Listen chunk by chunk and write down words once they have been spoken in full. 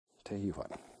tell you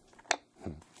what.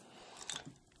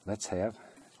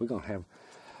 We're going to have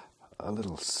a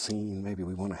little scene. Maybe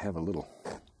we want to have a little,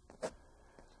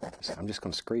 I'm just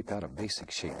going to scrape out a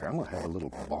basic shape here. I'm going to have a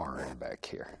little barn back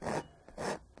here.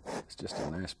 It's just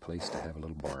a nice place to have a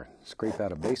little barn. Scrape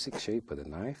out a basic shape with a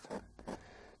knife,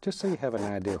 just so you have an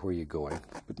idea where you're going.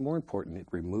 But more important, it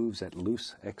removes that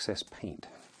loose excess paint.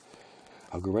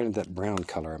 I'll go right into that brown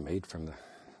color I made from the,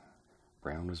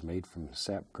 brown was made from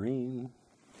sap green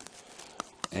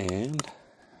and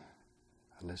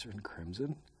alizarin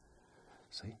crimson.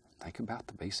 See, think about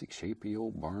the basic shape of your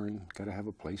old barn. Got to have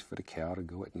a place for the cow to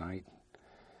go at night.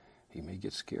 He may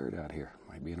get scared out here.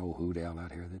 Might be an old hoot owl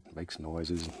out here that makes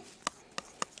noises.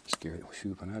 Scared.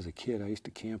 Shoot, when I was a kid, I used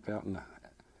to camp out in the,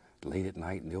 late at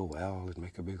night, and the old owl would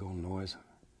make a big old noise.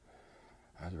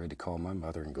 I was ready to call my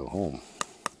mother and go home.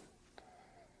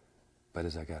 But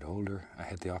as I got older, I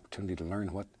had the opportunity to learn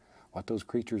what those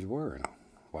creatures were and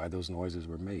why those noises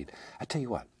were made. I tell you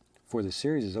what, before the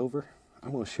series is over,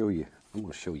 I'm going to show you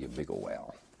a big old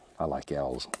owl. I like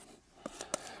owls.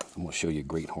 I'm going to show you a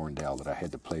great horned owl that I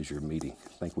had the pleasure of meeting.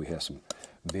 I think we have some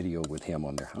video with him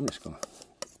on there. I'm just going to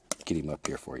get him up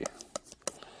here for you.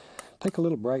 Take a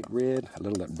little bright red, a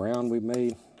little of that brown we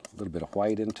made, a little bit of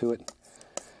white into it.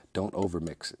 Don't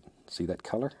overmix it. See that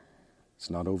color? It's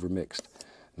not overmixed.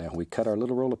 Now we cut our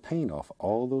little roll of paint off.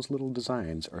 All those little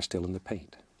designs are still in the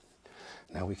paint.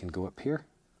 Now we can go up here,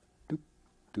 doop,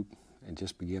 doop, and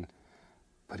just begin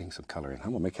putting some color in.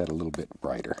 I'm going to make that a little bit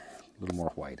brighter, a little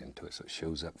more white into it so it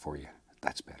shows up for you.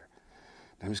 That's better.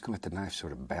 Now I'm just going to let the knife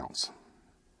sort of bounce.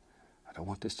 I don't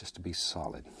want this just to be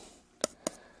solid.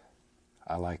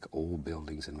 I like old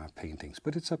buildings in my paintings,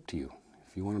 but it's up to you.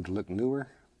 If you want them to look newer,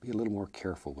 be a little more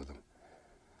careful with them.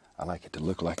 I like it to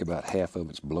look like about half of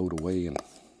it's blowed away and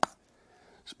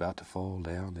it's about to fall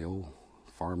down. The old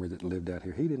farmer that lived out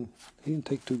here, he didn't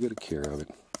take too good a care of it.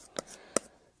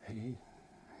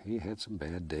 He had some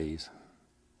bad days.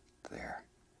 There.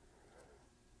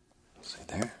 See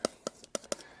there?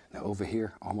 Now over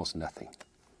here, almost nothing.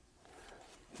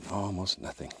 Almost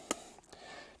nothing.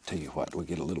 Tell you what, we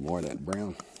get a little more of that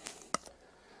brown.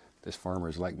 This farmer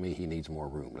is like me, he needs more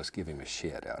room. Let's give him a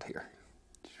shed out here.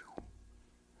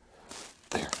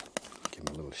 There. Give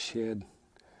him a little shed.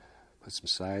 Put some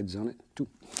sides on it.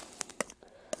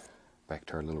 Back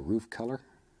to our little roof color.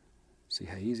 See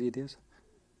how easy it is?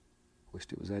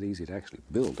 Wished it was that easy to actually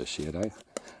build a shed.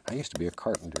 I used to be a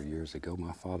carpenter years ago.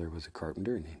 My father was a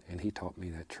carpenter, and he taught me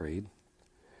that trade.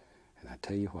 And I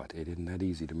tell you what, it isn't that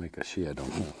easy to make a shed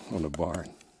on a barn.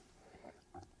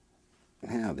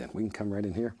 Now then, we can come right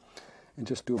in here and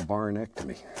just do a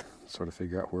barnectomy. Sort of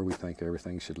figure out where we think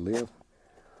everything should live.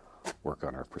 Work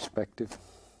on our perspective.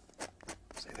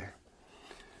 See there?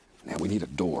 Now we need a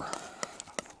door.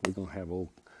 We're going to have old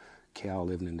cow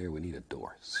living in there. We need a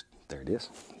door. There it is.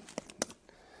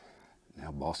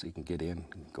 Now Bossy can get in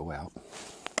and go out.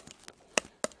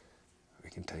 We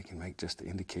can take and make just the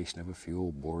indication of a few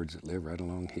old boards that live right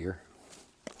along here.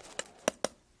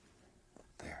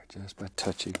 There, just by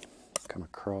touching, come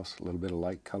across a little bit of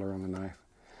light color on the knife.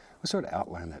 We'll sort of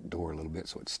outline that door a little bit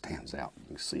so it stands out. You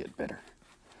can see it better.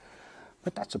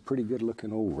 But that's a pretty good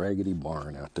looking old raggedy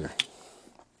barn out there.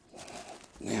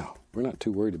 Now, we're not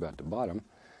too worried about the bottom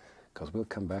because we'll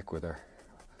come back with our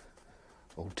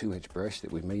old 2-inch brush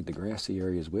that we made the grassy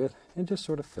areas with and just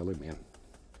sort of fill them in.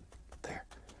 There.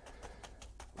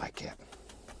 Like that.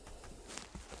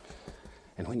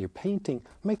 And when you're painting,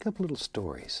 make up little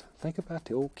stories. Think about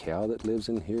the old cow that lives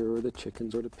in here, or the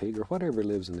chickens, or the pig, or whatever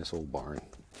lives in this old barn.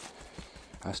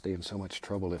 I stay in so much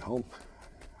trouble at home,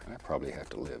 I probably have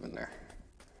to live in there.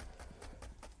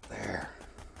 There.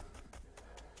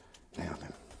 Now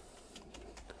then,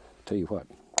 tell you what,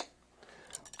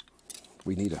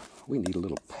 we need a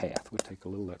little path. We'll take a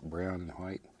little of that brown and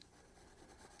white.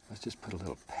 Let's just put a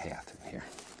little path in here.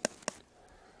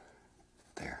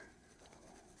 There.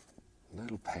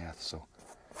 Little path so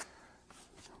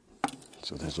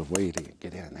there's a way to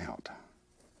get in and out.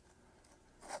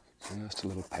 Just a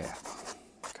little path.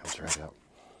 Comes right out.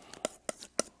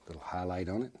 Little highlight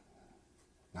on it.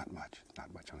 Not much. I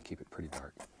want to keep it pretty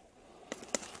dark.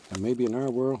 Now maybe in our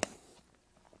world,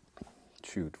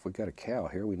 shoot, if we got a cow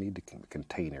here, we need to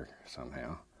contain her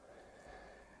somehow.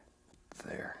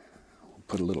 There. We'll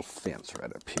put a little fence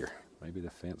right up here. Maybe the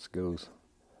fence goes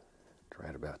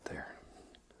right about there.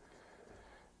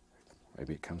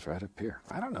 Maybe it comes right up here.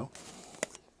 I don't know.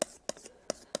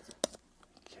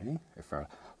 Okay, if our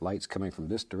light's coming from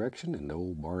this direction and the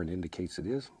old barn indicates it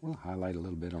is, we'll highlight a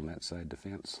little bit on that side of the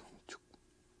fence.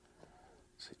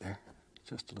 See there?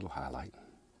 Just a little highlight.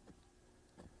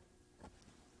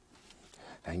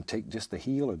 And take just the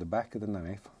heel or the back of the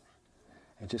knife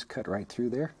and just cut right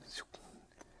through there,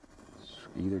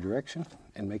 either direction,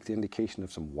 and make the indication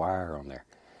of some wire on there.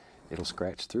 It'll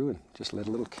scratch through and just let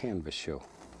a little canvas show.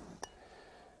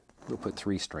 We'll put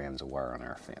 3 strands of wire on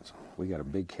our fence. We got a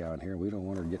big cow in here. We don't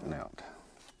want her getting out.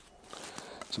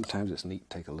 Sometimes it's neat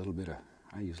to take a little bit of,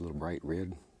 I use a little bright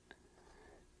red,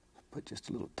 put just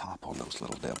a little top on those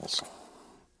little devils.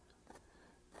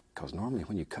 Because normally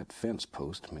when you cut fence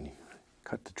post, when you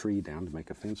cut the tree down to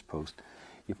make a fence post,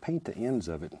 you paint the ends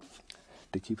of it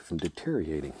to keep it from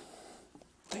deteriorating.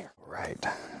 There. Right.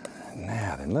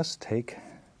 Now then, let's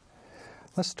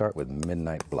start with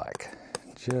midnight black.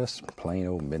 Just plain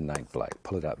old midnight black.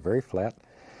 Pull it out very flat,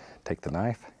 take the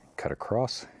knife, cut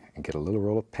across, and get a little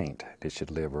roll of paint. It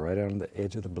should live right on the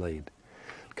edge of the blade.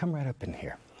 Come right up in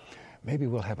here. Maybe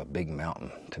we'll have a big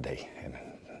mountain today,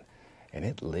 and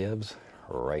it lives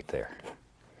right there.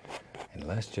 And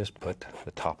let's just put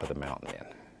the top of the mountain in.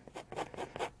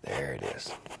 There it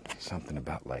is. Something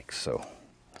about like so.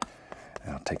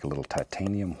 And I'll take a little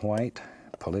titanium white,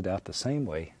 pull it out the same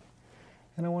way,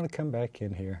 and I want to come back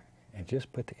in here and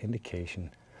just put the indication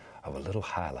of a little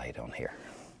highlight on here.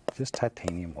 Just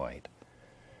titanium white.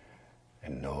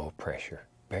 And no pressure.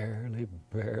 Barely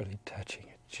touching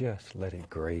it. Just let it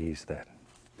graze that.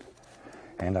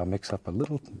 And I'll mix up a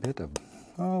little bit of,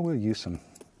 we'll use a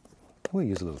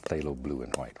little phthalo blue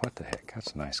and white. What the heck?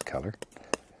 That's a nice color.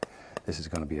 This is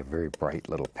going to be a very bright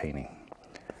little painting.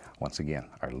 Once again,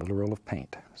 our little roll of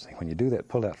paint. See, when you do that,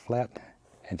 pull that flat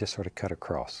and just sort of cut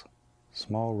across.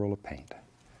 Small roll of paint.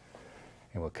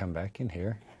 And we'll come back in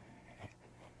here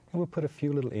and we'll put a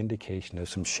few little indication of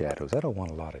some shadows. I don't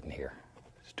want a lot in here.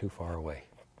 It's too far away.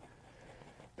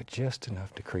 But just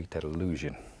enough to create that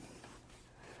illusion.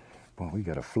 Boy, we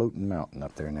got a floating mountain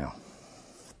up there now.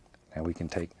 Now we can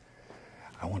take,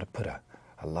 I want to put a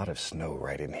lot of snow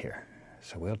right in here.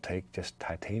 So we'll take just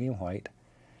titanium white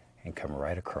and come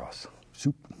right across.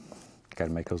 Zoop. Got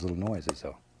to make those little noises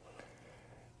though.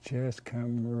 Just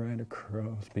come right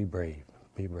across. Be brave.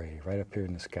 Be brave. Right up here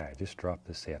in the sky. Just drop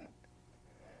this in.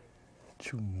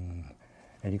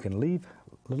 And you can leave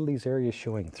little these areas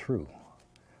showing through.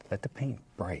 Let the paint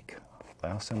break.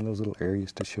 Allow some of those little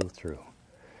areas to show through.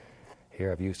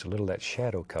 Here I've used a little of that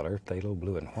shadow color, phthalo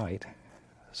blue and white,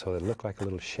 so it look like a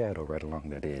little shadow right along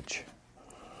that edge.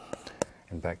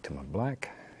 And back to my black,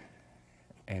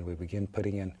 and we begin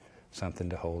putting in something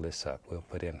to hold this up. We'll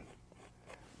put in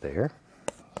there,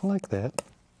 like that.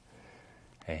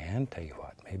 And tell you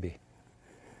what, maybe,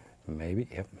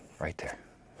 yep, right there.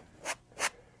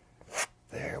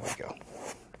 There we go.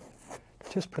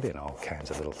 Just put in all kinds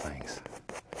of little things.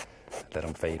 Let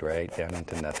them fade right down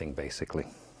into nothing, basically.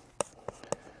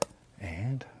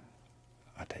 And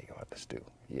I'll tell you what, let's do.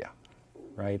 Yeah,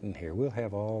 right in here. We'll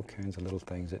have all kinds of little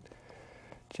things that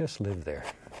just live there.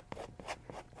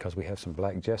 Because we have some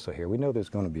black gesso here. We know there's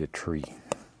going to be a tree.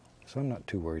 So I'm not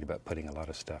too worried about putting a lot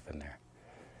of stuff in there.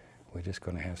 We're just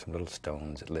going to have some little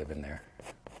stones that live in there.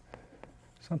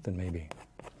 Something maybe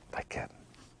like that.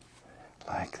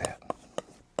 Like that.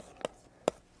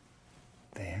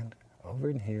 Then over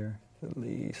in here, the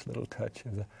least little touch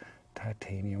of the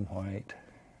titanium white.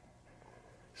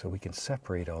 So we can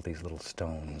separate all these little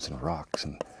stones and rocks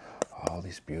and all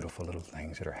these beautiful little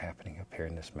things that are happening up here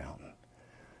in this mountain.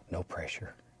 No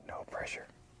pressure, no pressure.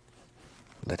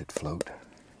 Let it float.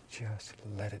 Just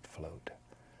let it float.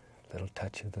 Little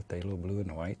touch of the phthalo blue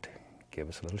and white. Give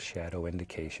us a little shadow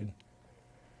indication.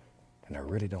 And I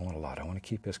really don't want a lot. I want to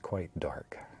keep this quite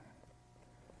dark.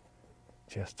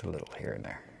 Just a little here and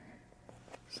there.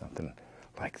 Something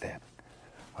like that.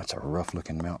 That's a rough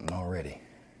looking mountain already.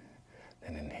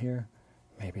 Then in here,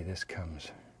 maybe this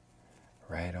comes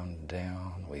right on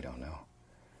down. We don't know.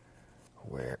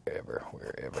 Wherever.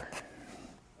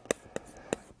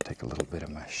 Take a little bit of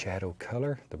my shadow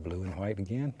color, the blue and white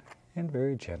again, and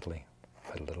very gently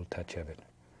put a little touch of it.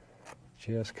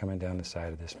 Just coming down the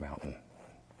side of this mountain.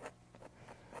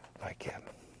 Like that.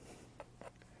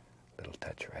 Little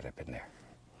touch right up in there.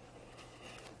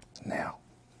 Now,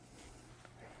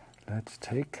 let's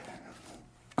take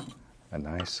a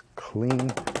nice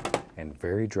clean and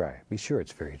very dry. Be sure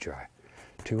it's very dry.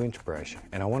 2-inch brush.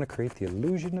 And I want to create the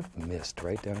illusion of mist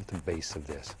right down at the base of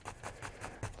this.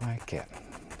 Like that.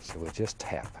 So we'll just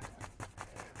tap.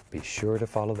 Be sure to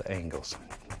follow the angles.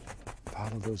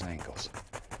 Follow those angles.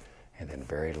 And then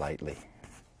very lightly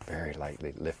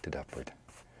lift it upward.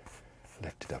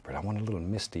 Lift it upward. I want a little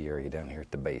misty area down here at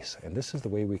the base. And this is the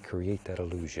way we create that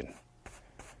illusion.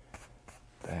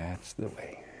 That's the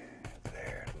way.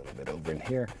 There, a little bit over in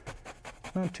here.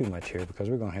 Not too much here because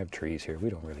we're going to have trees here. We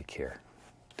don't really care.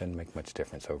 Doesn't make much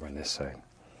difference over on this side.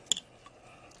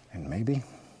 And maybe,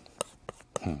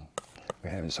 we're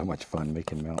having so much fun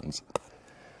making mountains.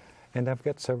 And I've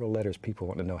got several letters people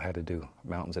want to know how to do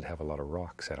mountains that have a lot of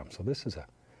rocks in them. So this is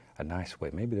a nice way.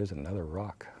 Maybe there's another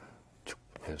rock.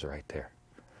 It's right there.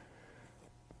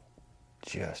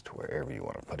 Just wherever you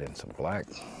want to put in some black.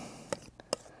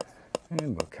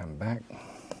 And we'll come back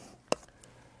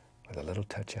with a little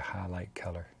touch of highlight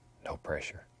color. No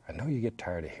pressure. I know you get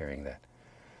tired of hearing that.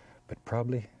 But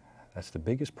probably that's the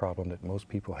biggest problem that most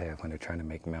people have when they're trying to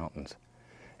make mountains,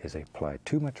 is they apply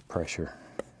too much pressure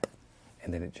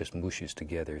and then it just mushes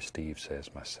together, as Steve says,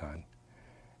 my son,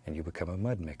 and you become a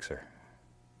mud mixer.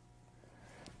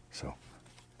 So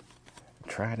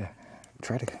try to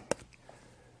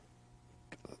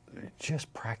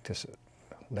just practice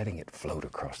letting it float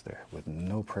across there with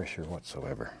no pressure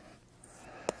whatsoever.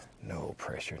 No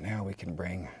pressure. Now we can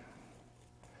bring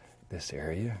this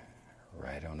area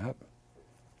right on up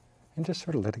and just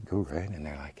sort of let it go right in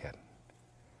there like that.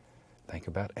 Think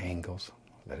about angles.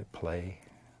 Let it play.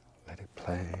 Let it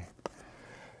play.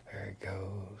 There it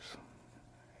goes.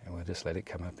 And we'll just let it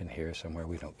come up in here somewhere.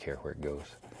 We don't care where it goes.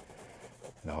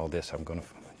 And all this I'm going to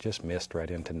just mist right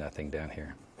into nothing down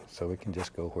here. So we can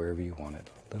just go wherever you want it.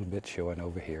 A little bit showing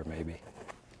over here maybe.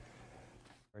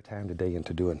 Our time today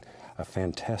into doing a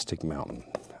fantastic mountain.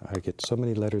 I get so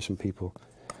many letters from people,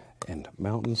 and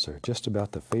mountains are just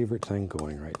about the favorite thing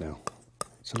going right now.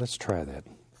 So let's try that.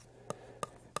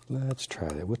 Let's try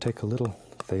that. We'll take a little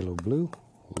phthalo blue,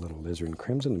 a little alizarin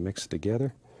crimson, and mix it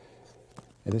together.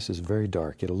 And this is very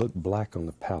dark. It'll look black on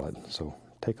the palette. So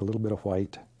take a little bit of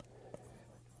white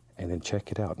and then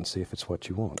check it out and see if it's what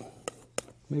you want.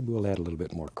 Maybe we'll add a little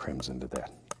bit more crimson to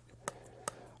that.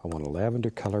 I want a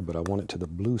lavender color, but I want it to the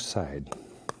blue side.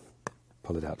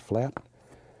 Pull it out flat.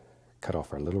 Cut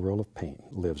off our little roll of paint.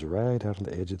 Lives right out on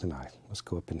the edge of the knife. Let's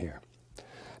go up in here.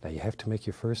 Now you have to make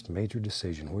your first major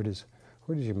decision. Where does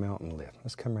your mountain live?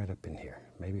 Let's come right up in here.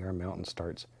 Maybe our mountain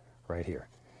starts right here.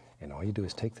 And all you do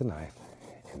is take the knife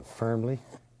and firmly,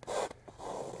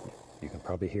 you can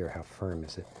probably hear how firm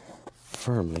is it,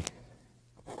 firmly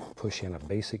push in a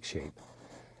basic shape.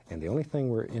 And the only thing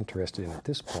we're interested in at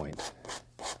this point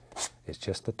is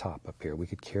just the top up here. We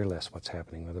could care less what's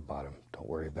happening with the bottom. Don't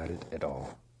worry about it at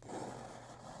all.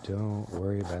 Don't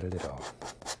worry about it at all.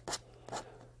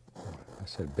 I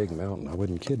said big mountain. I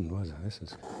wasn't kidding, was I?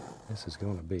 This is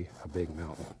going to be a big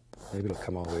mountain. Maybe it'll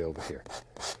come all the way over here.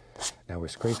 Now we're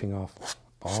scraping off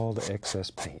all the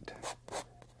excess paint.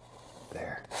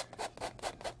 There.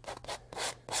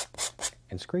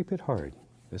 And scrape it hard.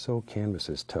 This old canvas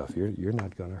is tough. You're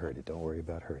not going to hurt it. Don't worry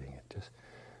about hurting it. Just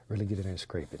really get in there and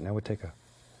scrape it. Now we'll take a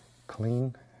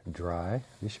clean, dry,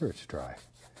 be sure it's dry,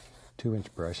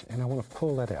 2-inch brush, and I want to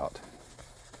pull that out.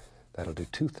 That'll do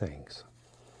two things.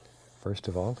 First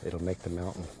of all, it'll make the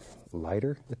mountain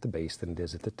lighter at the base than it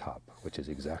is at the top, which is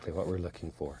exactly what we're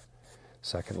looking for.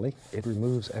 Secondly, it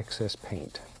removes excess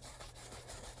paint.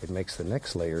 It makes the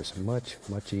next layers much,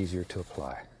 much easier to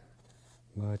apply.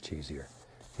 Much easier.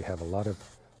 If you have a lot of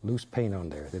loose paint on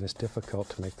there, then it's difficult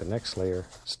to make the next layer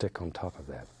stick on top of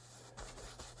that.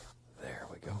 There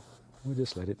we go. We'll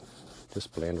just let it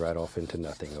just blend right off into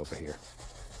nothing over here.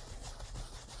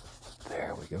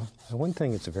 There we go. Now one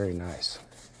thing that's very nice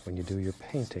when you do your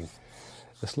painting,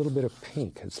 this little bit of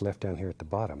pink that's left down here at the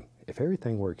bottom, if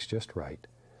everything works just right,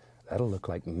 that'll look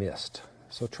like mist.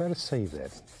 So try to save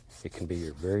that. It can be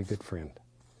your very good friend.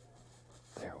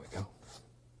 There we go.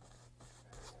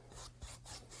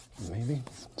 Maybe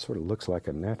it sort of looks like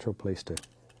a natural place to,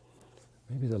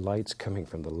 maybe the light's coming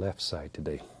from the left side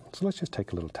today. So let's just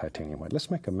take a little titanium white.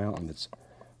 Let's make a mountain that's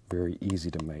very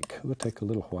easy to make. We'll take a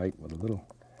little white with a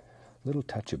little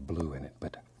touch of blue in it,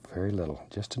 but very little,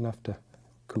 just enough to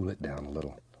cool it down a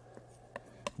little.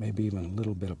 Maybe even a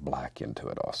little bit of black into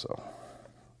it also.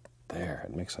 There,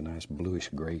 it makes a nice bluish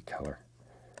gray color.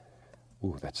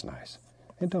 Ooh, that's nice.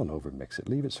 And don't overmix it.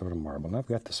 Leave it sort of marble. And I've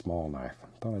got the small knife.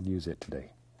 Thought I'd use it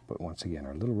today. But once again,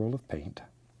 our little roll of paint.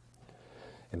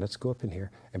 And let's go up in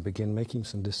here and begin making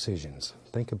some decisions.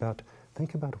 Think about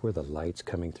where the light's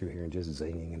coming through here and just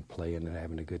zinging and playing and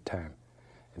having a good time.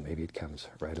 And maybe it comes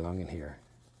right along in here.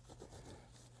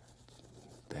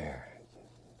 There.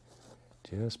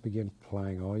 Just begin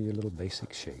applying all your little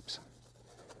basic shapes.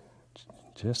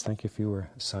 Just think if you were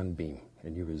a sunbeam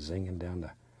and you were zinging down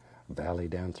the valley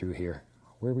down through here,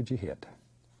 where would you hit?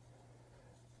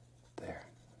 There.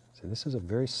 So this is a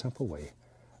very simple way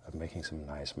of making some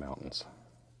nice mountains.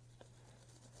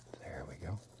 There we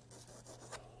go.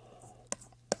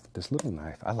 This little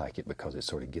knife, I like it because it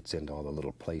sort of gets into all the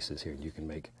little places here, and you can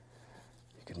make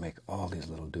all these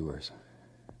little doers.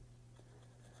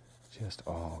 Just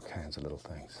all kinds of little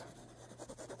things.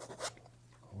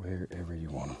 wherever you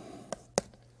want them.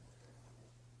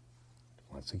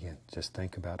 Once again, just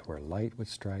think about where light would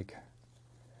strike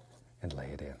and lay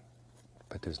it in.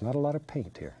 But there's not a lot of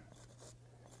paint here.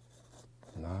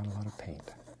 Not a lot of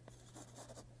paint.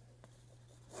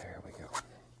 There we go.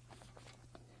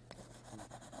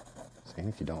 See, and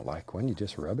if you don't like one, you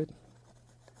just rub it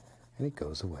and it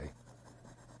goes away.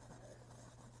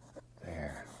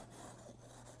 There.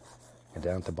 And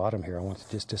down at the bottom here, I want it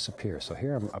to just disappear. So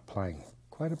here I'm applying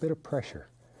quite a bit of pressure.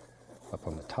 Up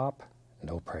on the top,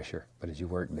 no pressure. But as you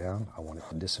work down, I want it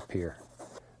to disappear.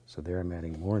 So there I'm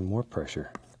adding more and more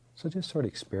pressure. So just sort of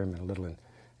experiment a little and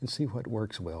see what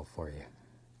works well for you.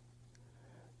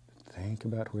 Think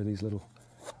about where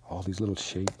all these little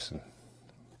shapes and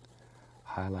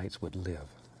highlights would live.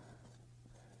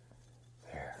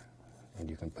 There. And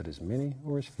you can put as many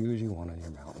or as few as you want on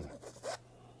your mountain.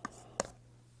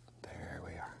 There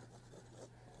we are.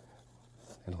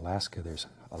 In Alaska, there's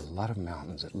a lot of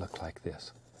mountains that look like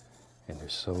this. And they're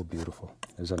so beautiful.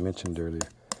 As I mentioned earlier,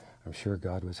 I'm sure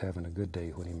God was having a good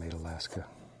day when he made Alaska.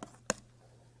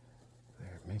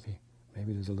 There, maybe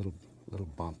there's a little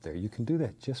bump there. You can do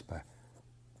that just by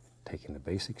taking the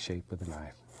basic shape of the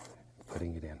knife and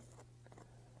putting it in.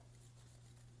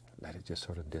 Let it just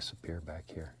sort of disappear back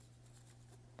here.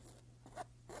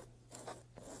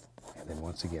 And then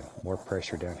once again, more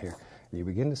pressure down here. And you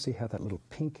begin to see how that little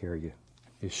pink area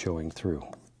is showing through.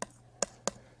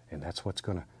 And that's what's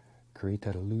going to create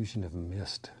that illusion of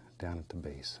mist down at the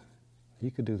base. You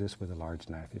could do this with a large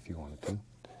knife if you wanted to.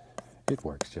 It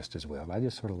works just as well. I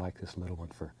just sort of like this little one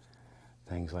for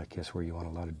things like this where you want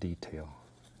a lot of detail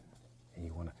and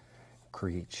you want to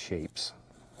create shapes.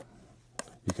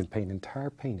 You can paint entire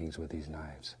paintings with these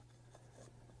knives.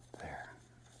 There.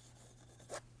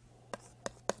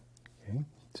 Okay,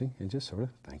 see, and just sort of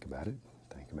think about it,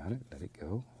 let it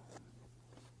go.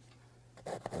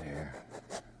 There.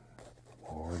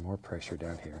 More and more pressure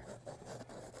down here.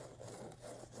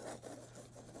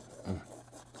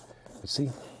 But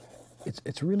see,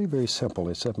 it's really very simple.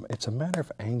 It's a matter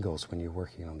of angles when you're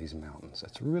working on these mountains.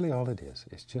 That's really all it is.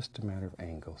 It's just a matter of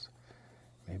angles.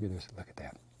 Maybe there's, look at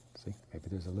that. See, maybe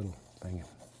there's a little thing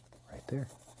right there.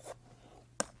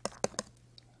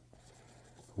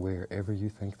 Wherever you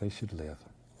think they should live,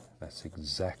 that's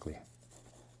exactly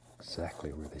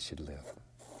where they should live.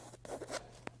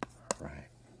 Right.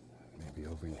 Maybe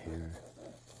over in here.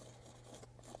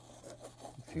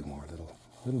 A few more little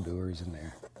doors in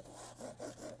there.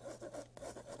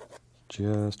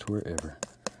 Just wherever.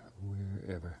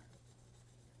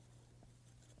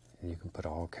 And you can put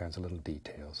all kinds of little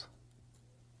details.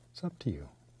 It's up to you.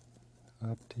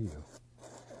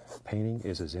 Painting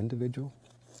is as individual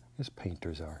as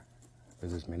painters are.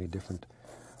 There's as many different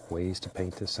ways to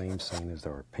paint the same scene as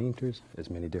there are painters, as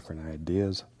many different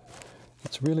ideas.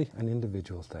 It's really an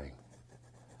individual thing.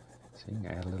 So you can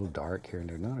add a little dark here and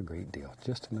there, not a great deal,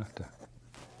 just enough to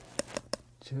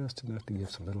give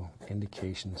some little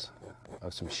indications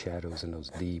of some shadows in those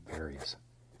deep areas.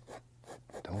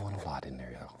 Don't want a lot in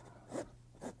there though.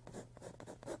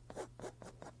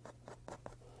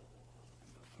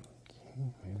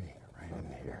 Okay, maybe right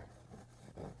in here.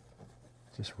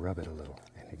 Just rub it a little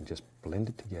and you can just blend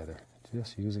it together,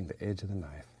 just using the edge of the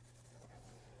knife.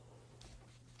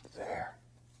 There.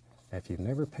 Now, if you've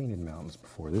never painted mountains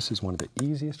before, this is one of the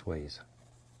easiest ways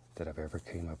that I've ever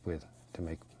came up with to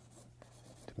make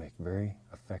very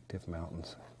effective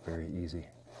mountains very easy.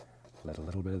 Let a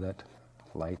little bit of that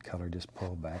light color just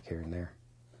pull back here and there.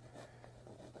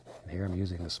 And here I'm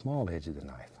using the small edge of the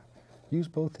knife. Use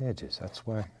both edges. That's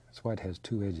why it has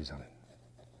two edges on it.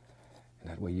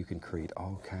 And that way you can create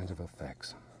all kinds of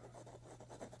effects.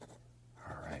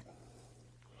 All right.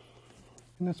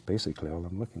 And that's basically all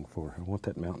I'm looking for. I want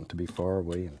that mountain to be far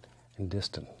away and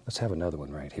distant. Let's have another one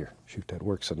right here. Shoot, that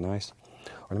works so nice.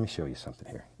 Or let me show you something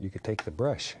here. You could take the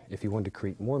brush. If you wanted to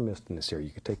create more mist in this area,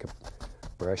 you could take a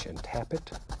brush and tap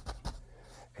it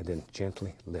and then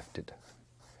gently lift it.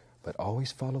 But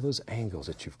always follow those angles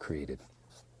that you've created.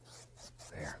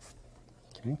 There.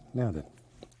 Okay, now then,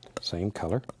 same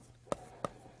color.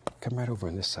 Come right over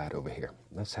on this side over here.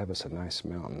 Let's have us a nice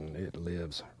mountain. It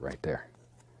lives right there.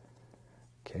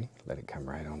 Okay, let it come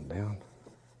right on down.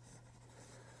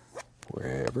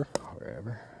 Wherever.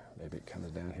 Maybe it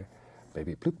comes down here.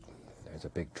 Maybe, bloop, there's a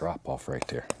big drop off right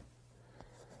there.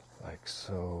 Like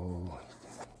so.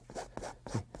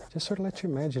 See, just sort of let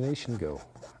your imagination go.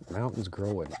 Mountains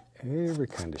grow in every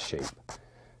kind of shape.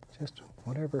 Just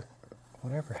whatever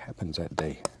happens that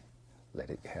day, let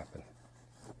it happen.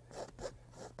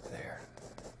 There.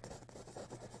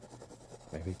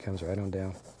 Maybe it comes right on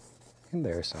down in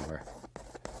there somewhere.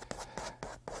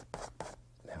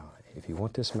 Now, if you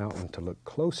want this mountain to look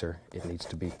closer, it needs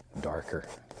to be darker.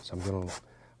 So I'm going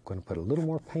to put a little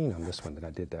more paint on this one than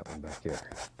I did that one back here.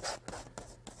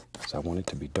 So I want it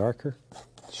to be darker,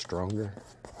 stronger.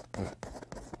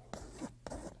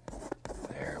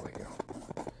 There we go.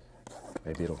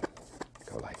 Maybe it'll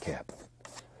go like that.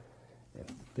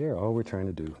 And there, all we're trying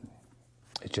to do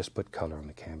is just put color on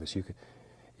the canvas. You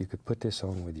could put this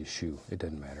on with your shoe. It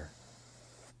doesn't matter.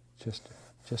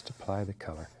 Just apply the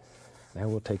color. Now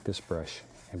we'll take this brush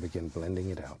and begin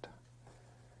blending it out.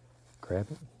 Grab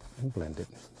it and blend it.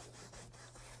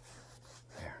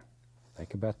 There.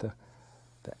 Think about the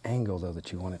angle, though,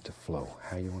 that you want it to flow,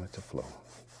 how you want it to flow.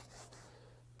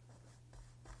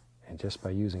 And just by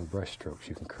using brush strokes,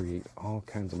 you can create all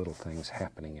kinds of little things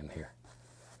happening in here.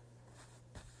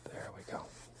 There we go.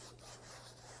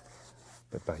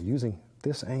 But by using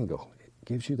this angle, it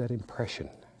gives you that impression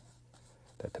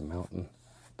that the mountain,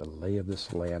 the lay of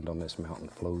this land on this mountain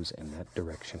flows in that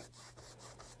direction.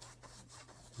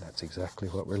 That's exactly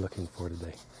what we're looking for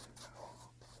today.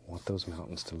 I want those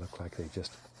mountains to look like they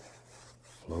just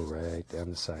flow right down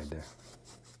the side there.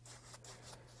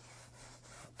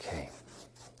 Okay.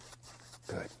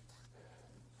 Good.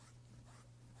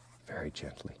 Very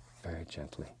gently, very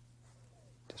gently.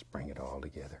 Just bring it all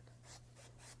together.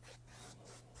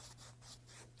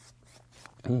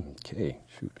 Okay,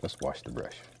 shoot, let's wash the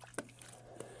brush.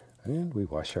 And we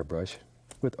wash our brush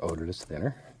with odorless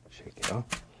thinner. Shake it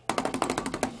off.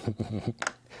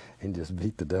 And just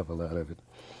beat the devil out of it.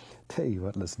 Tell you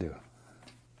what, let's do.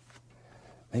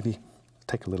 Maybe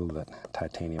take a little of that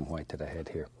titanium white that I had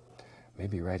here.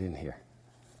 Maybe right in here.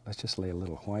 Let's just lay a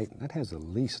little white. That has the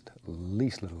least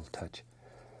little touch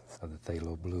of the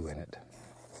phthalo blue in it.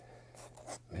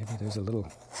 Maybe there's a little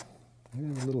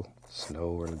snow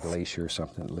or a glacier or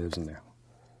something that lives in there.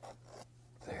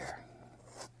 There.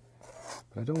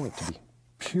 But I don't want it to be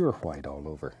pure white all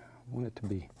over. I want it to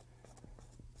be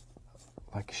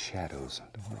like shadows. I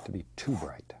don't want it to be too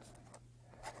bright.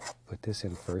 Put this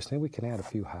in first. Then we can add a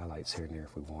few highlights here and there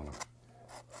if we want them.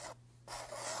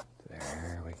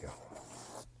 There we go.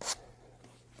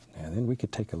 And then we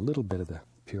could take a little bit of the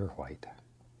pure white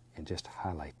and just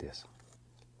highlight this.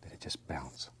 Let it just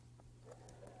bounce.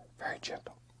 Very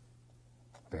gentle.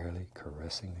 Barely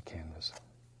caressing the canvas.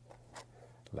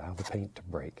 Allow the paint to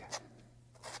break.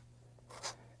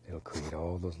 It'll create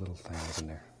all those little things in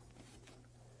there.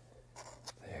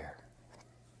 There.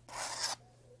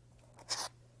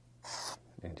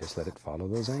 And just let it follow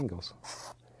those angles.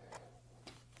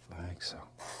 Like so.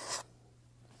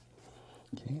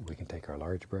 Okay, we can take our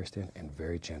large brush then and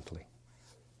very gently,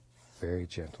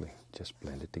 just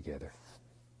blend it together.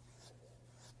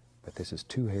 But this is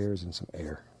 2 hairs and some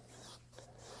air.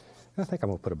 I think I'm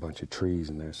going to put a bunch of trees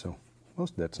in there, so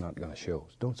most of that's not going to show.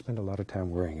 So don't spend a lot of time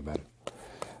worrying about it.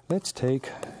 Let's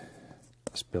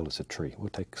build us a tree. We'll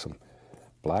take some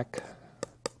black,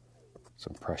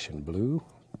 some Prussian blue,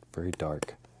 very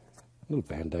dark, a little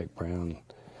Van Dyke brown,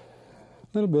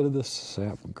 a little bit of the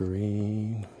sap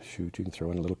green. Shoot, you can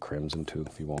throw in a little crimson too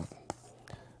if you want.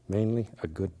 Mainly a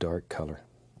good dark color.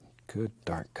 Good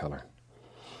dark color.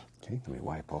 Okay, let me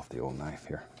wipe off the old knife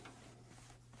here.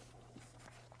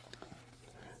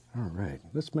 All right,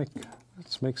 let's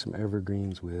make some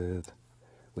evergreens with,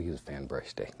 we'll use fan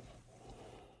brush day.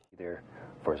 There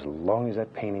for as long as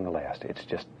that painting lasts.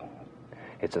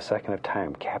 It's a second of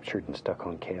time captured and stuck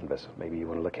on canvas. Maybe you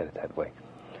want to look at it that way.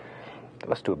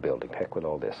 Let's do a building. Heck with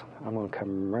all this. I'm going to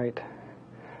come right.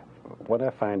 What I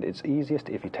find it's easiest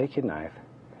if you take your knife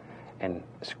and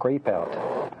scrape out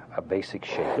a basic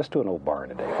shape. Let's do an old barn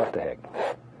today. What the heck?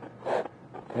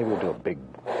 Maybe we'll do a big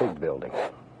building.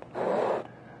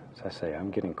 As I say, I'm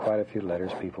getting quite a few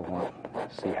letters. People want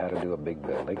to see how to do a big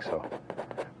building, so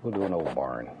we'll do an old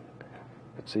barn.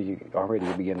 But see, you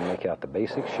begin to make out the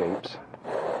basic shapes.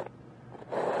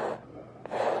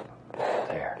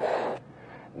 There.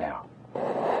 Now,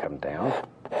 come down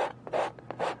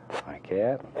like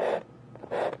that.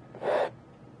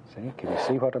 See, can you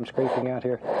see what I'm scraping out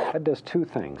here? That does 2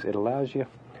 things. It allows you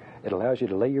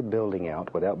to lay your building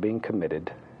out without being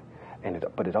committed,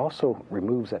 but it also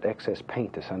removes that excess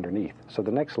paint that's underneath. So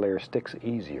the next layer sticks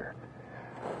easier.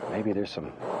 Maybe there's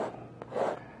some,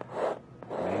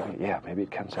 maybe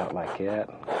it comes out like that.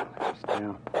 Just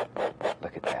down.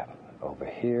 Look at that. Over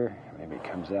here, maybe it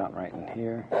comes out right in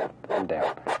here and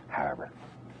down. However,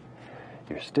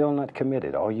 you're still not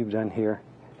committed. All you've done here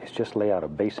is just lay out a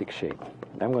basic shape.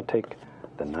 Now I'm going to take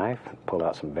the knife, pull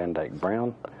out some Van Dyke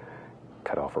brown,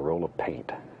 cut off a roll of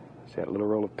paint. See that little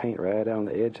roll of paint right on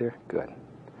the edge there? Good.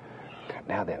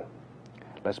 Now then,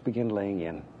 let's begin laying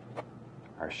in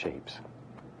our shapes.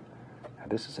 Now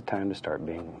this is the time to start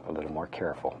being a little more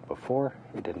careful. Before,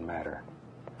 it didn't matter.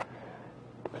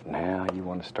 But now you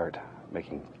want to start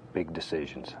making big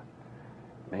decisions.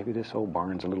 Maybe this old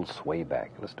barn's a little sway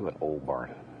back. Let's do an old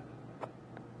barn.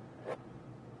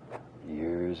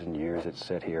 Years and years it's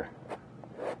set here.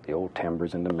 The old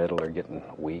timbers in the middle are getting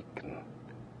weak, and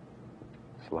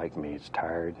it's like me, it's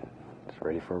tired. It's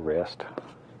ready for rest.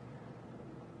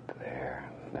 There.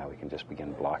 Now we can just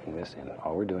begin blocking this in.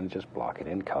 All we're doing is just block it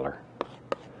in color.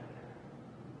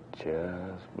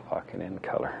 Just block it in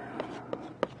color.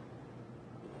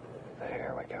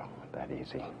 There we go. That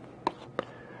easy.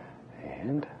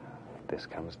 And this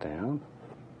comes down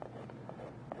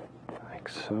like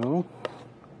so.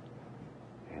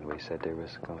 And we said there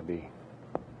was going to be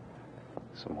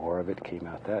some more of it came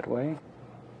out that way.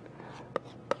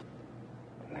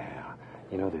 Now,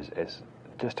 you know, there's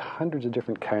just hundreds of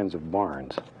different kinds of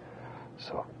barns.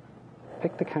 So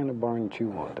pick the kind of barn that you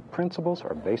want. The principles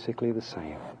are basically the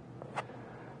same.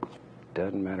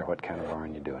 Doesn't matter what kind of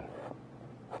barn you're doing.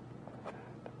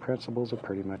 The principles are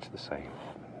pretty much the same.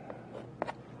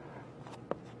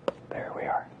 There we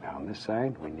are. Now on this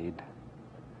side we need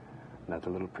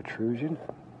another little protrusion.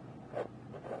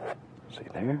 See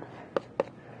there?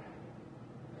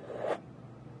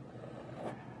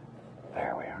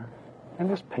 There we are. And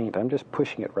this paint, I'm just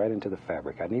pushing it right into the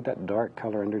fabric. I need that dark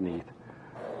color underneath.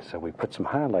 So we put some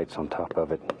highlights on top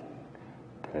of it,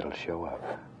 then it'll show up.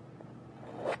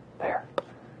 There.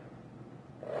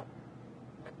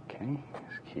 Okay,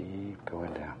 just keep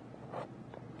going down.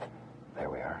 There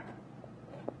we are.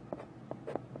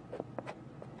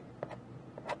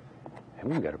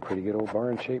 And we've got a pretty good old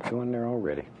barn shape going there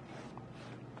already.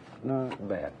 Not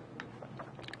bad.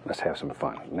 Let's have some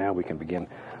fun. Now we can begin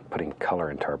putting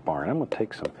color into our barn. I'm going to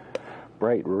take some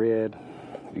bright red,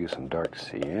 use some dark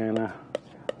sienna.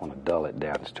 I want to dull it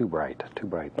down. It's too bright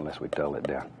unless we dull it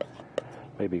down.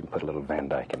 Maybe you can put a little Van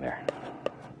Dyke in there.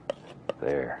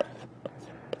 There.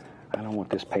 I don't want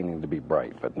this painting to be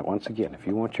bright, but once again, if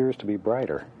you want yours to be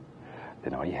brighter,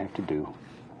 then all you have to do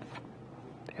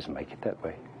is make it that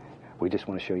way. We just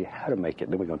want to show you how to make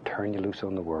it. Then we're going to turn you loose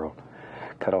on the world.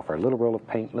 Cut off our little roll of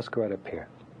paint. Let's go right up here.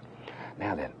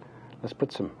 Now then, let's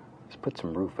put some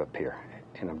roof up here.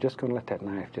 And I'm just going to let that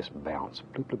knife just bounce.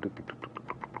 Bloop, bloop, bloop, bloop, bloop, bloop.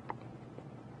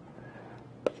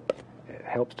 It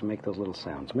helps to make those little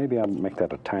sounds. Maybe I'll make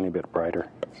that a tiny bit brighter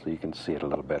so you can see it a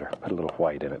little better. Put a little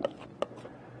white in it.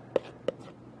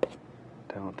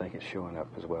 Don't think it's showing up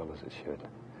as well as it should.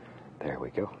 There we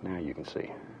go. Now you can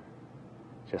see.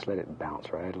 Just let it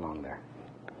bounce right along there.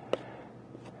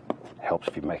 Helps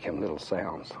if you make them little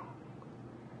sounds.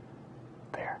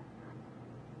 There.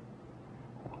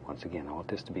 Once again, I want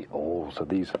this to be old. So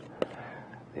the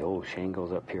old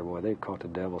shingles up here, boy, they've caught the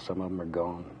devil. Some of them are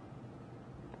gone.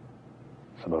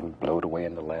 Some of them blowed away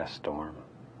in the last storm.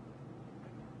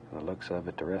 And the looks of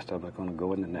it, the rest of them are going to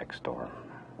go in the next storm.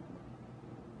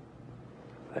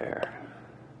 There.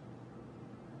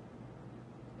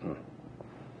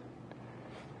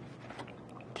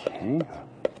 Okay.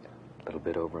 A little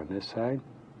bit over on this side.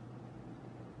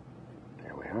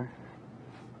 There we are.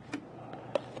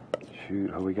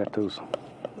 Shoot, oh, we got those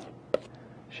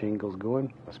shingles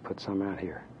going. Let's put some out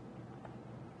here.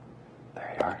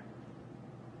 There you are.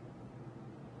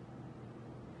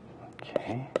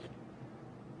 Okay.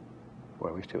 Boy,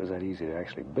 I wish it was that easy to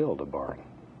actually build a barn.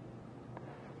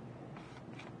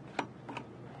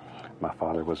 My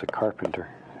father was a carpenter,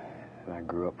 and I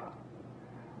grew up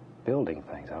building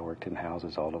things. I worked in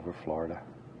houses all over Florida.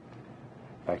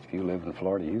 In fact, if you live in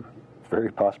Florida, you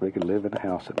very possibly could live in a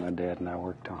house that my dad and I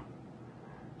worked on.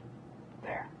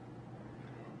 There.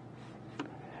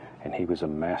 And he was a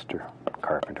master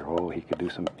carpenter. Oh, he could do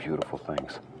some beautiful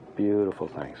things. Beautiful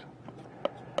things.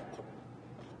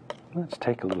 Let's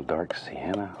take a little dark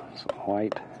sienna, some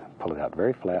white, pull it out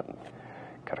very flat,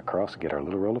 cut across and get our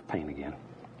little roll of paint again.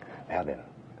 Now then,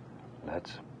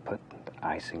 let's put the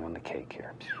icing on the cake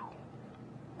here.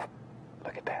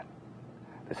 Look at that.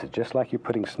 This is just like you're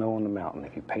putting snow on the mountain.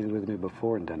 If you painted with me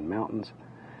before and done mountains,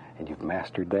 and you've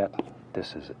mastered that,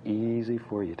 this is easy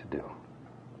for you to do.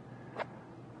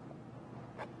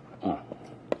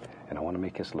 And I want to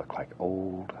make this look like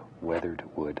old, weathered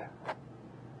wood.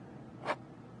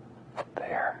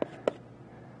 There.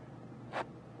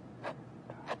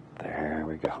 There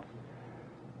we go.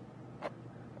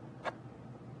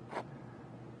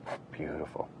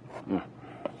 Beautiful.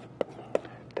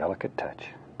 Delicate touch.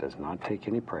 Does not take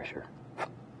any pressure.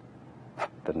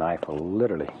 The knife will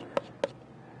literally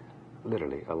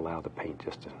allow the paint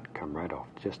just to come right off.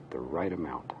 Just the right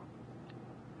amount.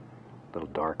 A little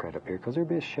dark right up here because there'll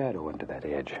be a shadow into that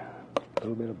edge. A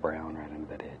little bit of brown right into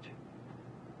that edge.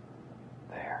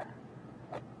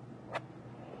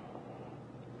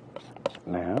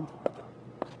 Now,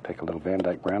 take a little Van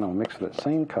Dyke brown. I'm going to mix with that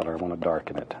same color. I want to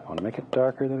darken it. I want to make it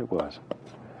darker than it was.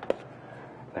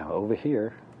 Now over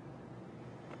here,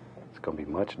 it's going to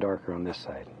be much darker on this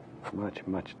side. Much,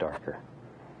 much darker.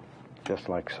 Just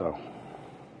like so.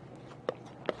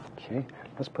 Okay,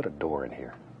 let's put a door in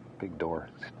here. Big door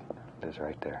is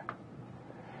right there.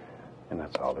 And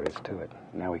that's all there is to it.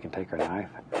 Now we can take our knife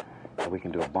and we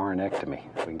can do a barnectomy.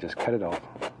 We can just cut it off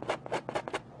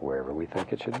wherever we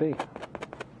think it should be.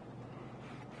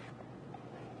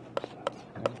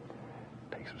 Okay.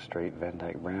 Take some straight Van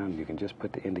Dyke brown. You can just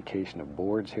put the indication of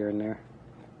boards here and there.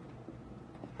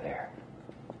 There.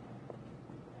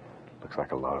 Looks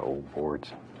like a lot of old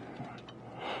boards.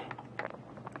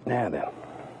 Now then,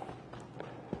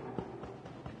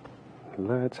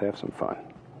 let's have some fun.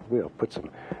 We'll put some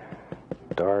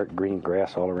dark green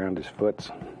grass all around his foot.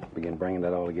 Begin bringing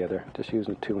that all together. Just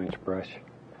using a 2-inch brush.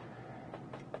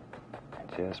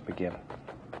 And just begin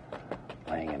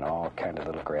laying in all kind of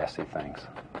little grassy things.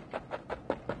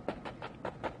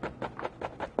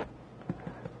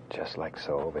 Just like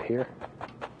so over here.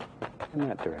 In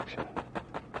that direction.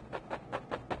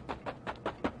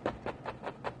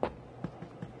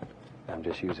 I'm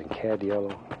just using cad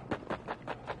yellow,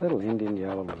 little Indian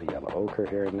yellow, little yellow ochre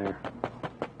here and there,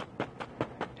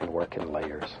 and work in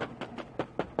layers.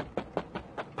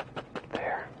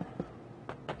 There.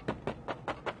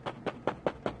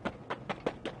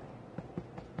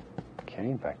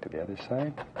 Okay, back to the other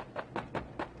side.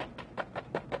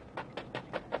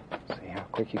 See how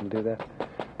quick you can do that?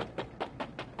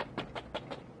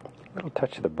 A little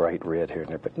touch of the bright red here and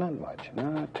there, but not much,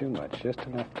 not too much, just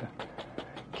enough to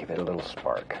give it a little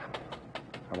spark.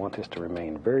 I want this to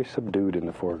remain very subdued in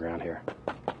the foreground here.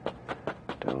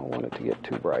 Don't want it to get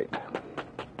too bright.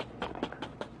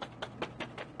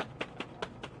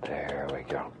 There we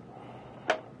go.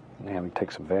 Now we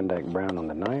take some Van Dyke brown on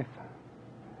the knife,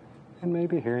 and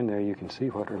maybe here and there you can see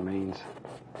what remains.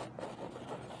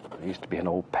 There used to be an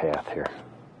old path here.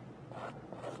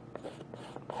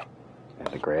 And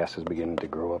the grass is beginning to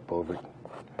grow up over it.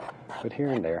 But here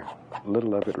and there, a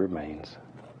little of it remains.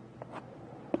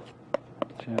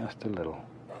 Just a little.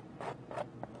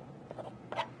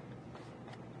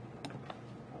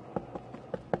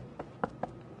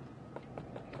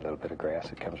 A little bit of grass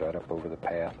that comes right up over the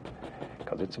path,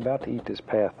 because it's about to eat this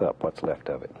path up, what's left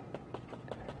of it.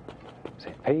 See,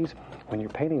 it pays, when you're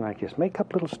painting like this, make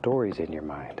up little stories in your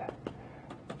mind.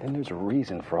 Then there's a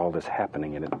reason for all this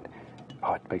happening, and it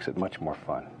makes it much more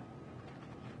fun.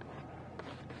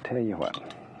 Tell you what.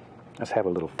 Let's have a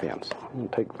little fence. I'm going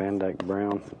to take Van Dyke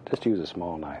brown, just use a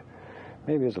small knife.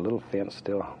 Maybe there's a little fence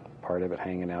still, part of it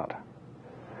hanging out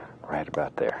right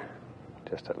about there.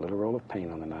 Just that little roll of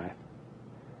paint on the knife.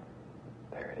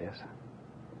 There it is.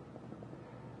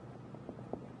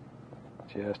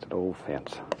 Just an old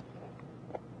fence.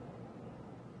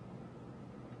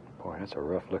 Boy, that's a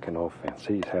rough looking old fence.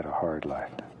 He's had a hard life.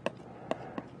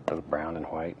 A little brown and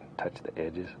white, touch the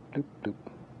edges, doop, doop.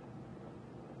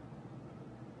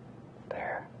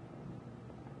 There.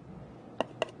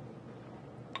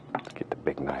 Let's get the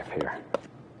big knife here.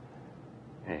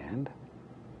 And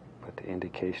put the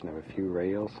indication of a few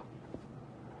rails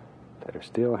that are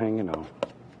still hanging on.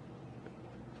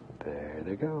 There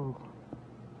they go.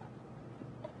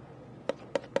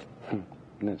 Isn't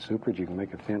that super? You can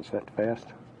make a fence that fast.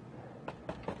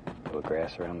 A little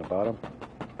grass around the bottom.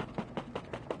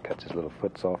 Cuts his little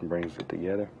foots off and brings it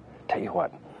together. Tell you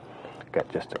what,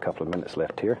 got just a couple of minutes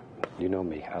left here. You know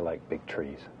me, I like big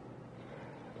trees.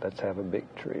 Let's have a big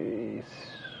tree.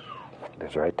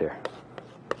 There's right there.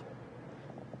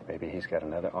 Maybe he's got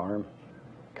another arm.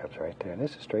 Cuts right there. And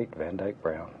this is straight Van Dyke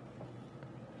brown.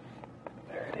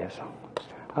 There it is.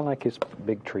 I like his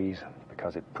big trees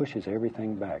because it pushes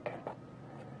everything back.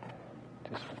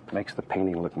 Just makes the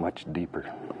painting look much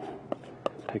deeper.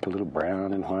 Take a little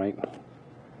brown and white.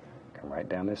 Come right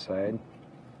down this side.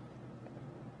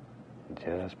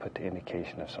 Just put the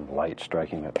indication of some light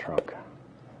striking that trunk.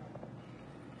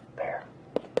 There.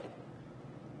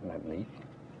 Isn't that neat?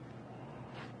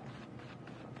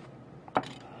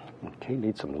 Okay,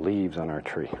 need some leaves on our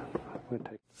tree.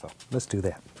 So let's do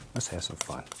that. Let's have some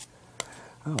fun.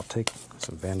 I'll take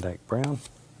some Van Dyke brown.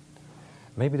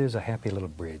 Maybe there's a happy little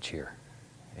bridge here.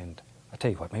 And I'll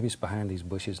tell you what, maybe it's behind these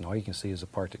bushes and all you can see is the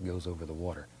part that goes over the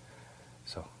water.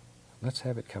 So let's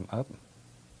have it come up.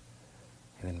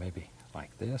 And then maybe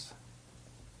like this.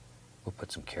 We'll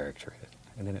put some character in it.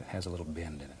 And then it has a little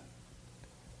bend in it.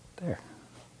 There.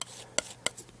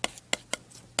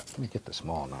 Let me get the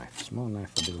small knife. Small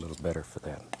knife will do a little better for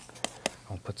that.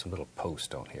 I'll put some little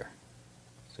post on here.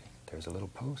 See, there's a little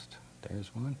post.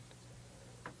 There's one.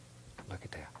 Look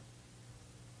at that.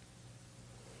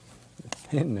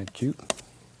 Isn't that cute?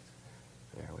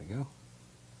 There we go.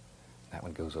 That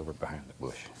one goes over behind the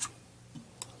bush.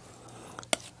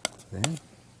 Then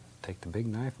take the big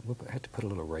knife. We'll have to put a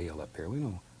little rail up here. We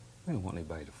don't want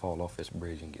anybody to fall off this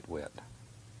bridge and get wet.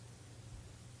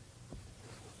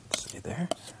 See there?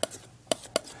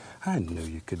 I knew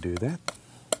you could do that.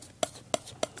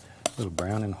 A little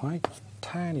brown and white,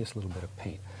 tiniest little bit of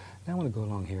paint. Now I want to go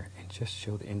along here and just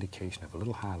show the indication of a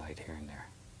little highlight here and there.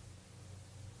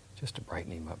 Just to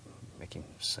brighten him up, make him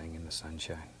sing in the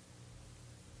sunshine.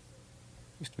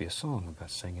 Used to be a song about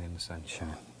singing in the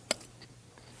sunshine.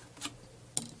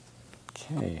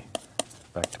 Okay,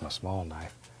 back to my small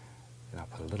knife. And I'll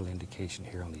put a little indication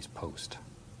here on these posts.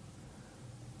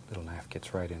 Little knife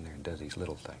gets right in there and does these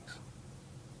little things.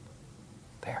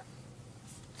 There.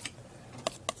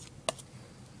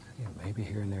 Yeah, maybe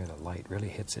here and there the light really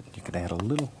hits it. You could add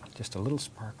just a little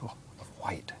sparkle of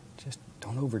white. Just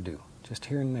don't overdo. Just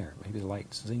here and there. Maybe the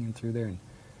light's zinging through there and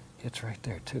hits right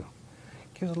there too.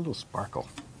 Gives it a little sparkle.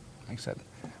 Makes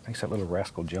that little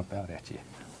rascal jump out at you.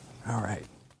 All right.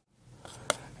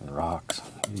 And rocks.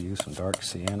 You use some dark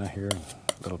sienna here and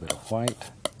a little bit of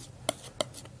white.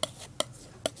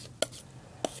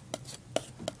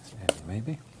 And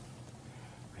maybe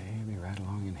right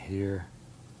along in here,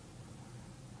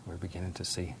 we're beginning to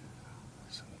see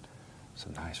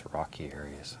some nice rocky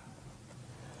areas.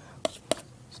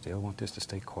 Still want this to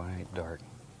stay quite dark.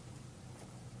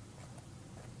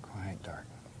 Quite dark.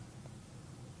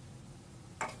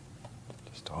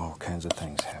 Just all kinds of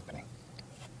things happening.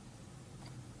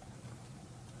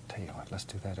 I'll tell you what, let's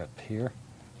do that up here.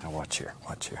 Now watch here,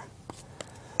 watch here.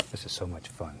 This is so much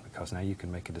fun because now you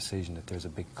can make a decision that there's a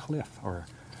big cliff or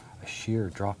a sheer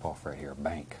drop-off right here, a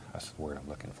bank. That's the word I'm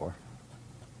looking for.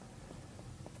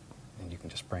 And you can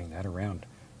just bring that around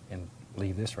and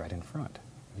leave this right in front.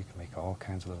 You can make all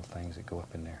kinds of little things that go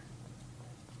up in there,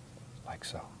 like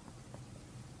so.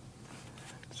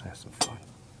 Let's have some fun.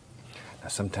 Now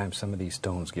sometimes some of these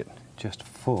stones get just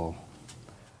full.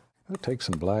 I'll take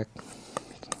some black,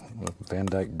 a little Van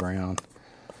Dyke brown,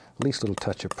 at least a little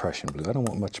touch of Prussian blue. I don't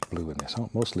want much blue in this. I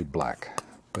want mostly black,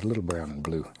 but a little brown and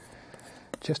blue,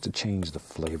 just to change the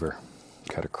flavor.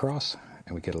 Cut across,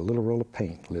 and we get a little roll of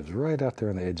paint. Lives right out there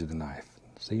on the edge of the knife.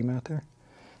 See him out there?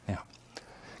 Now,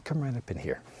 come right up in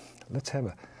here. Let's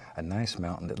have a nice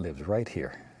mountain that lives right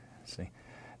here. See?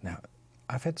 Now,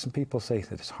 I've had some people say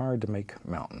that it's hard to make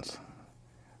mountains.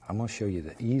 I'm going to show you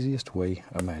the easiest way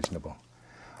imaginable.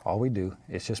 All we do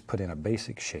is just put in a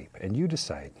basic shape, and you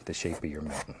decide the shape of your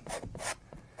mountain.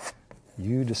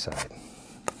 You decide.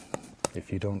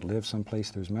 If you don't live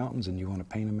someplace there's mountains and you want to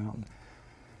paint a mountain,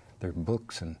 there are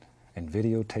books and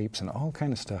videotapes and all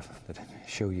kind of stuff that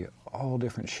show you all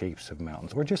different shapes of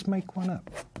mountains. Or just make one up.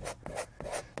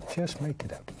 Just make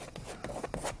it up.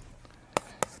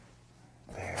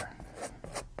 There.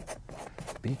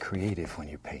 Be creative when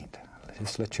you paint.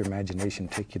 Just let your imagination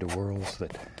take you to worlds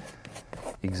that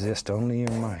exist only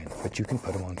in your mind, but you can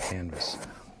put them on canvas.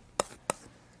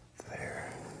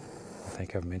 There. I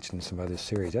think I've mentioned some other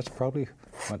series. That's probably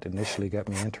what initially got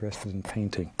me interested in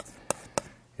painting,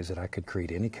 is that I could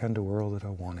create any kind of world that I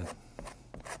wanted.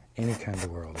 Any kind of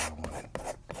world that I wanted.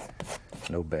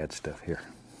 No bad stuff here.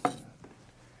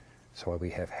 That's why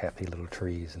we have happy little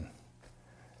trees and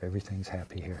everything's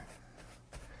happy here.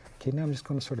 Okay, now I'm just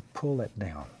going to sort of pull that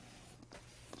down.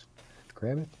 Just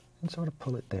grab it and sort of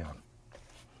pull it down.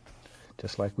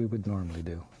 Just like we would normally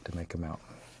do to make a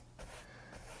mountain.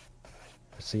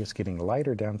 See, it's getting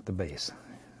lighter down at the base.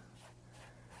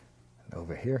 And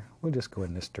over here, we'll just go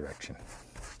in this direction.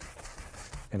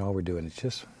 And all we're doing is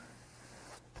just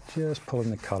pulling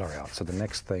the color out so the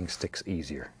next thing sticks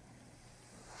easier.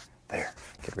 There,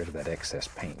 get rid of that excess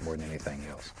paint more than anything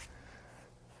else.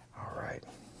 All right.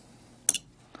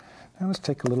 Now let's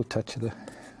take a little touch of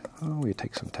we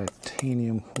take some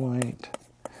titanium white,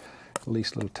 at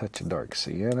least a little touch of dark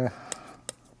sienna,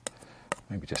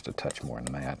 maybe just a touch more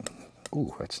than that.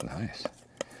 Ooh, that's nice.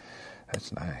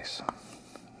 That's nice.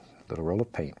 Little roll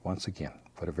of paint, once again.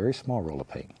 Put a very small roll of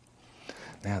paint.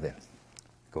 Now then,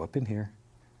 go up in here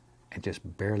and just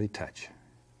barely touch.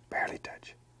 Barely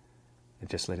touch. And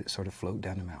just let it sort of float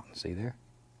down the mountain. See there?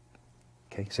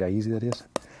 Okay, see how easy that is?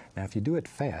 Now if you do it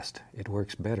fast, it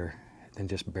works better than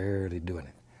just barely doing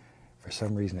it. For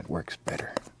some reason it works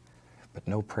better. But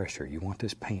no pressure. You want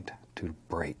this paint to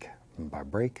break. And by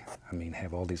break, I mean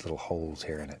have all these little holes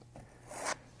here in it.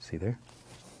 See there?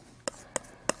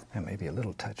 And maybe a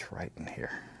little touch right in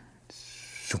here.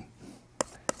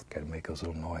 Got to make those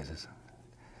little noises.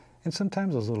 And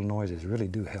sometimes those little noises really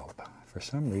do help. For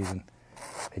some reason,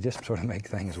 They just sort of make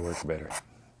things work better.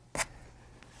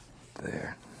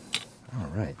 There. All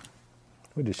right.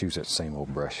 We'll just use that same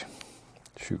old brush.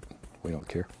 Shoot, we don't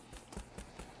care.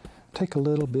 Take a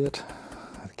little bit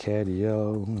of cad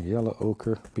yellow, yellow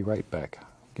ochre. Be right back.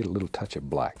 Get a little touch of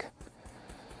black.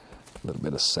 A little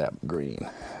bit of sap green.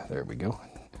 There we go.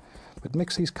 But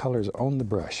mix these colors on the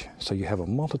brush so you have a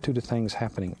multitude of things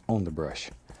happening on the brush.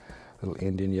 A little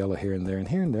Indian yellow here and there, and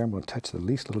here and there I'm going to touch the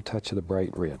least little touch of the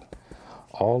bright red.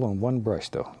 All on one brush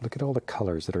though. Look at all the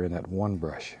colors that are in that one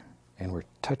brush. And we're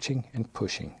touching and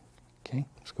pushing. Okay,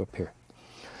 let's go up here.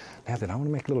 Now then, I want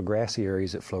to make little grassy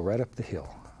areas that flow right up the hill.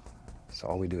 So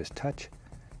all we do is touch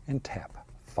and tap.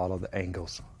 Follow the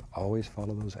angles. Always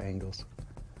follow those angles.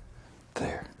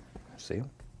 There. See them?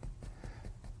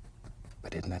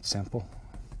 But isn't that simple?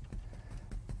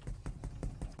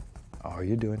 All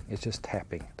you're doing is just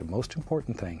tapping. The most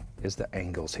important thing is the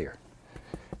angles here.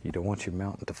 You don't want your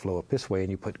mountain to flow up this way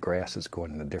and you put grasses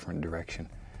going in a different direction.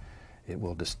 It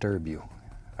will disturb you.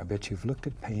 I bet you've looked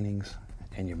at paintings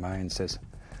and your mind says,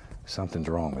 something's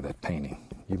wrong with that painting.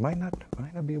 You might not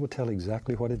be able to tell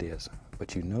exactly what it is,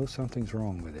 but you know something's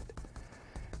wrong with it.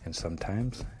 And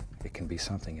sometimes it can be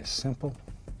something as simple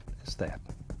as that.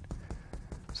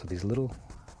 So these little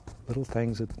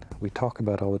things that we talk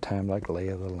about all the time, like lay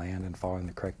of the land and following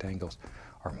the correct angles,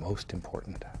 are most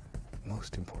important.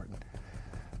 Most important.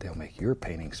 They'll make your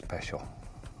painting special.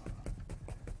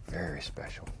 Very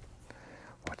special.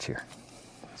 Watch here.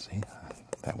 See,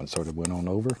 that one sort of went on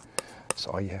over.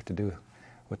 So all you have to do,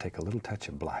 we'll take a little touch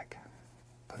of black.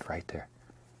 Put right there.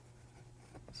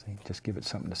 See, just give it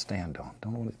something to stand on.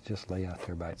 Don't want it to just lay out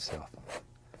there by itself.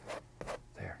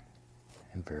 There.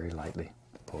 And very lightly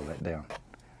pull that down.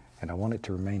 And I want it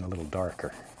to remain a little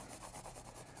darker.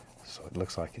 So it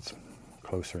looks like it's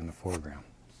closer in the foreground.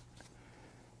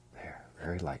 There,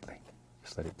 very lightly.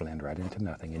 Just let it blend right into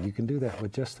nothing. And you can do that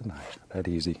with just a knife. That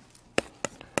easy.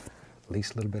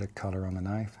 Least little bit of color on the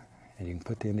knife, and you can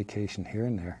put the indication here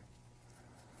and there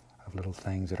of little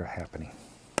things that are happening.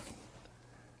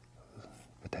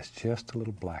 But that's just a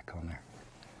little black on there.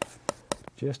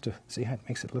 Just to see how it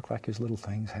makes it look like there's little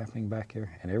things happening back here.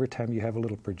 And every time you have a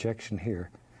little projection here,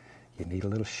 you need a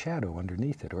little shadow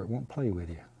underneath it or it won't play with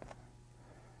you.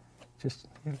 Just,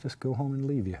 it'll just go home and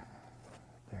leave you.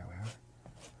 There we are.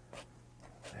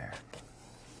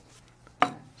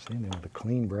 There. See, and then with a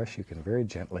clean brush, you can very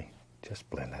gently just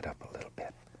blend that up a little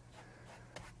bit.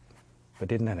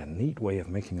 But isn't that a neat way of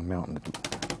making a mountain?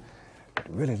 It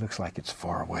really looks like it's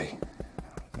far away.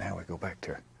 Now we go back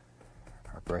to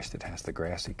our brush that has the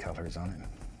grassy colors on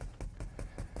it.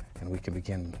 And we can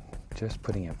begin just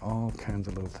putting in all kinds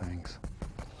of little things.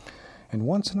 And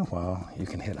once in a while, you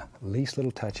can hit a least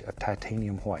little touch of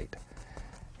titanium white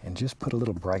and just put a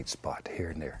little bright spot here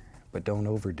and there. But don't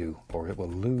overdo, or it will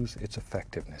lose its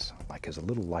effectiveness, like there's a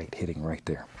little light hitting right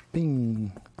there.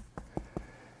 Bing!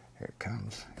 Here it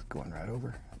comes. It's going right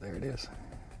over. There it is.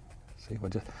 See,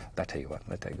 I tell you what,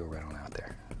 let that go right on out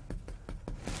there.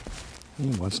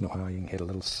 And once in a while, you can hit a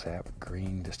little sap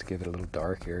green just to give it a little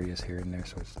dark areas here and there,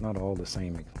 so it's not all the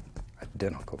same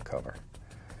identical color.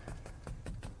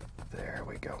 There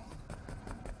we go.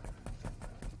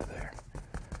 There.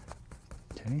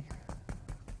 Okay.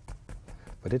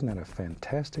 But isn't that a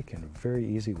fantastic and very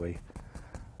easy way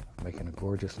of making a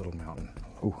gorgeous little mountain?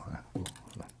 Ooh.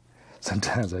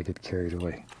 Sometimes I get carried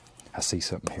away. I see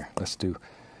something here. Let's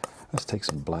take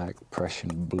some black,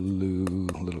 Prussian blue,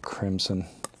 a little crimson,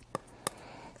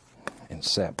 and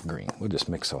sap green. We'll just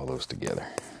mix all those together.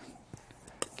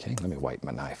 Okay, let me wipe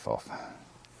my knife off.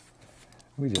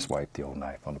 We just wipe the old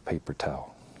knife on a paper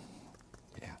towel.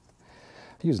 Yeah.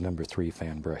 I use number 3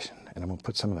 fan brush, and I'm going to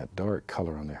put some of that dark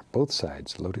color on there. Both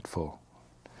sides, load it full.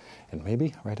 And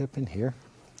maybe right up in here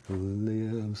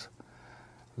lives,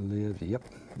 yep,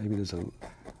 maybe there's a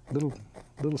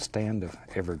little stand of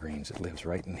evergreens that lives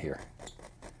right in here.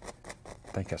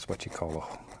 I think that's what you call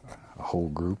a whole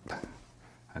group.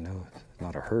 I know it's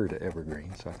not a herd of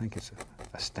evergreens, so I think it's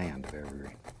a stand of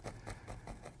evergreen.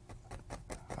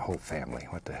 A whole family,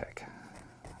 what the heck.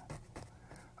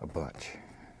 A bunch.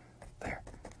 There.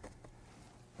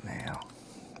 Now,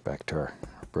 back to our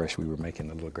brush we were making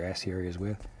the little grassy areas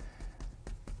with.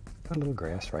 Put a little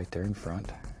grass right there in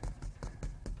front.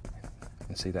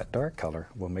 And see, that dark color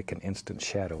will make an instant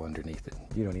shadow underneath it.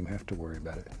 You don't even have to worry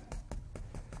about it.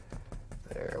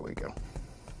 There we go.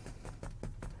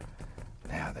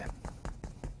 Now then,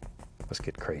 let's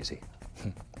get crazy.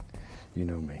 You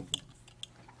know me.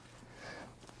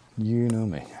 You know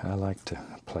me. I like to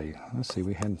play. Let's see,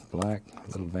 we had black, a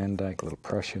little Van Dyke, a little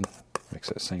Prussian. Mix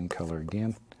that same color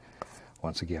again.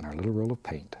 Once again, our little roll of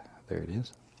paint. There it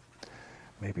is.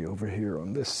 Maybe over here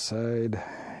on this side.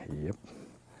 Yep.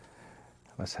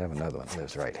 Let's have another one.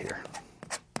 Lives right here.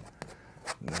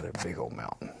 Another big old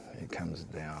mountain. It comes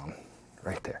down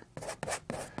right there.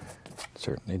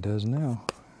 Certainly does now.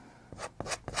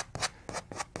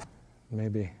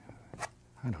 Maybe,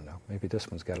 I don't know, maybe this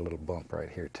one's got a little bump right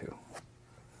here too.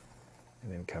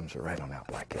 And then comes right on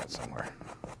out like that somewhere.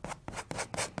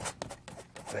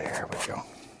 There we go.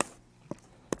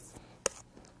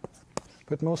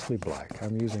 But mostly black.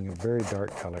 I'm using a very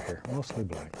dark color here, mostly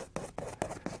black.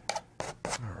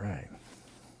 All right.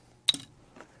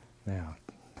 Now,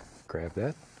 grab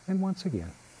that, and once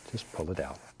again, just pull it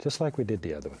out, just like we did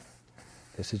the other one.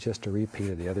 This is just a repeat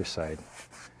of the other side.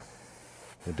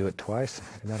 We'll do it twice,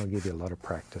 and that'll give you a lot of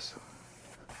practice.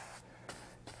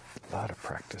 A lot of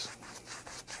practice.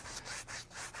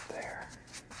 There.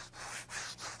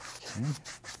 Okay.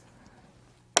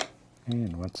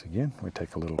 And once again, we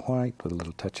take a little white with a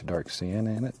little touch of dark sienna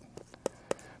in it.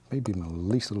 Maybe at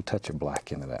least a little touch of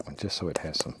black into that one, just so it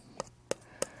has some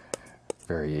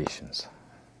variations.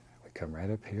 We come right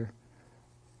up here,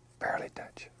 barely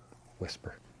touch,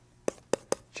 whisper.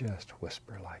 Just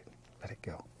whisper light. Let it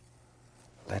go.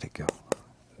 Let it go.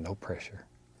 No pressure.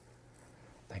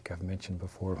 I think I've mentioned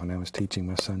before when I was teaching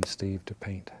my son Steve to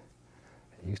paint,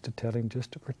 I used to tell him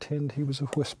just to pretend he was a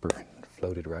whisper and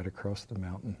floated right across the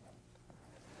mountain.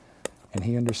 And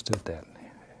he understood that.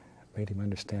 It made him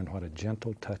understand what a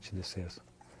gentle touch this is.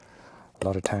 A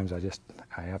lot of times I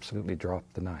absolutely drop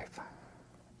the knife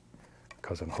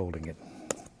because I'm holding it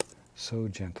so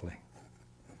gently.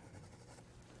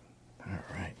 All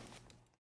right.